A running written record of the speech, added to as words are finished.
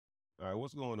All right,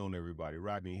 what's going on, everybody?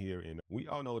 Rodney here, and we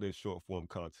all know that short form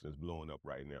content is blowing up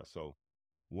right now. So,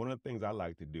 one of the things I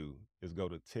like to do is go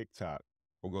to TikTok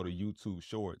or go to YouTube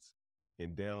Shorts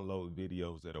and download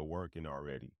videos that are working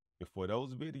already. And for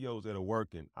those videos that are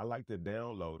working, I like to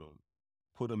download them,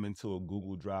 put them into a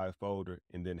Google Drive folder,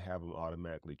 and then have them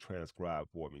automatically transcribe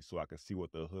for me so I can see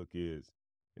what the hook is,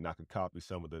 and I can copy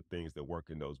some of the things that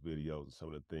work in those videos and some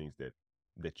of the things that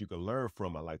you can learn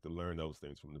from. I like to learn those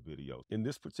things from the videos. In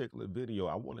this particular video,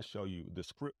 I want to show you the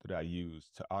script that I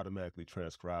use to automatically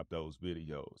transcribe those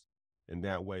videos. And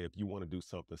that way, if you want to do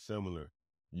something similar,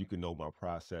 you can know my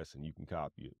process and you can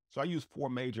copy it. So I use 4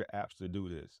 major apps to do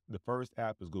this. The first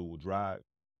app is Google Drive.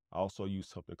 I also use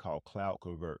something called Cloud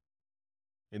Convert.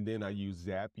 And then I use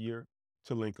Zapier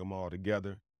to link them all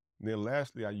together. And then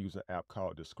lastly, I use an app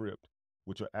called Transcribe,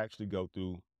 which will actually go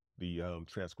through the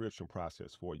transcription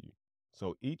process for you.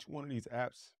 So each one of these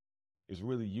apps is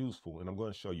really useful, and I'm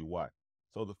going to show you why.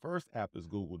 So the first app is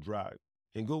Google Drive.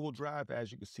 And Google Drive,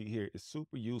 as you can see here, is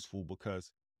super useful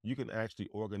because you can actually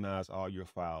organize all your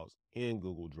files in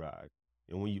Google Drive.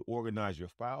 And when you organize your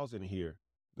files in here,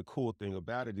 the cool thing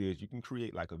about it is you can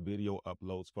create like a video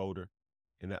uploads folder.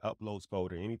 In the uploads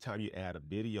folder, anytime you add a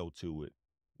video to it,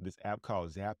 this app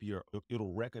called Zapier,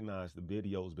 it'll recognize the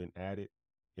video's been added.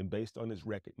 And based on this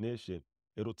recognition,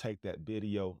 it'll take that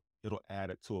video, it'll add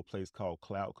it to a place called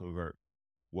Cloud Convert.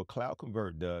 What Cloud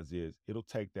Convert does is it'll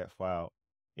take that file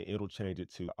and it'll change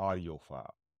it to audio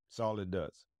file. That's all it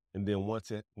does. And then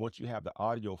once you have the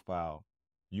audio file,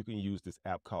 you can use this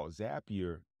app called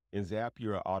Zapier, and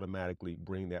Zapier will automatically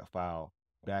bring that file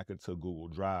back into Google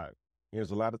Drive. And there's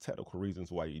a lot of technical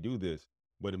reasons why you do this,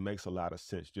 but it makes a lot of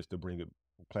sense just to bring it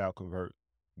Cloud Convert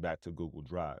back to Google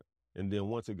Drive. And then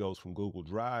once it goes from Google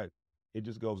Drive, it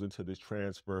just goes into this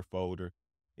transfer folder.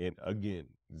 And again,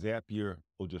 Zapier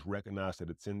will just recognize that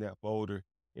it's in that folder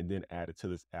and then add it to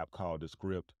this app called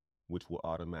Transcribe, which will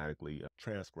automatically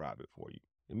transcribe it for you.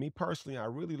 And me personally, I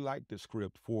really like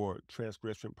Transcribe for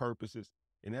transcription purposes.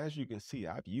 And as you can see,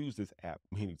 I've used this app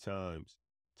many times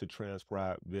to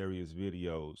transcribe various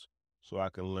videos so I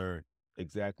can learn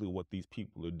exactly what these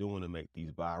people are doing to make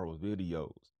these viral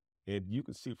videos. And you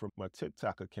can see from my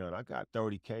TikTok account, I got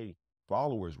 30K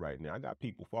followers right now. I got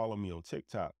people following me on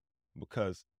TikTok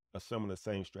because of some of the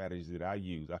same strategies that I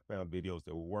use. I found videos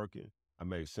that were working. I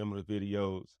made similar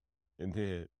videos, and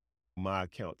then my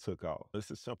account took off.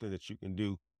 This is something that you can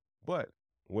do, but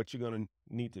what you're going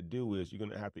to need to do is you're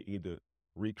going to have to either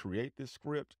recreate this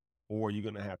script or you're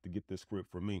going to have to get this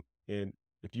script from me. And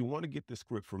if you want to get this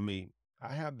script from me,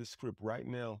 I have this script right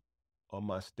now on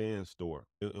my Stand store.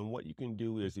 And what you can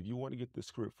do is if you want to get the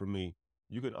script from me,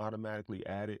 you can automatically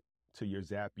add it to your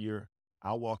Zapier.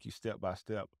 I'll walk you step by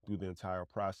step through the entire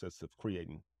process of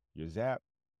creating your Zap,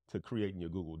 to creating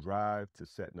your Google Drive, to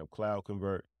setting up Cloud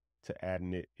Convert, to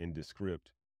adding it in Transcribe.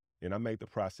 And I make the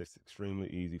process extremely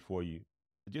easy for you,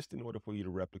 just in order for you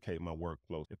to replicate my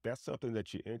workflow. If that's something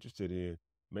that you're interested in,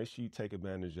 make sure you take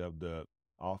advantage of the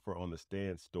offer on the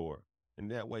Stand store. And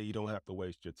that way you don't have to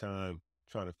waste your time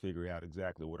trying to figure out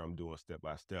exactly what I'm doing step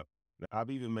by step. Now,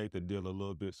 I've even made the deal a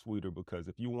little bit sweeter because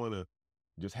if you want to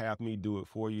just have me do it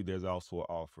for you, there's also an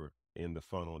offer in the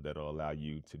funnel that'll allow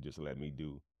you to just let me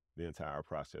do the entire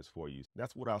process for you.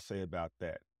 That's what I'll say about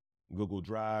that. Google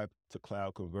Drive to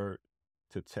Cloud Convert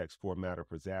to text formatter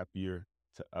for Zapier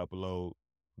to upload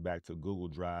back to Google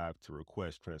Drive to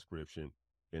request transcription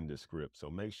in the script. So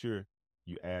make sure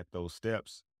you add those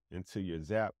steps into your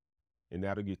Zap, and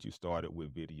that'll get you started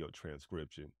with video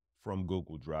transcription from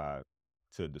Google Drive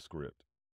to the script.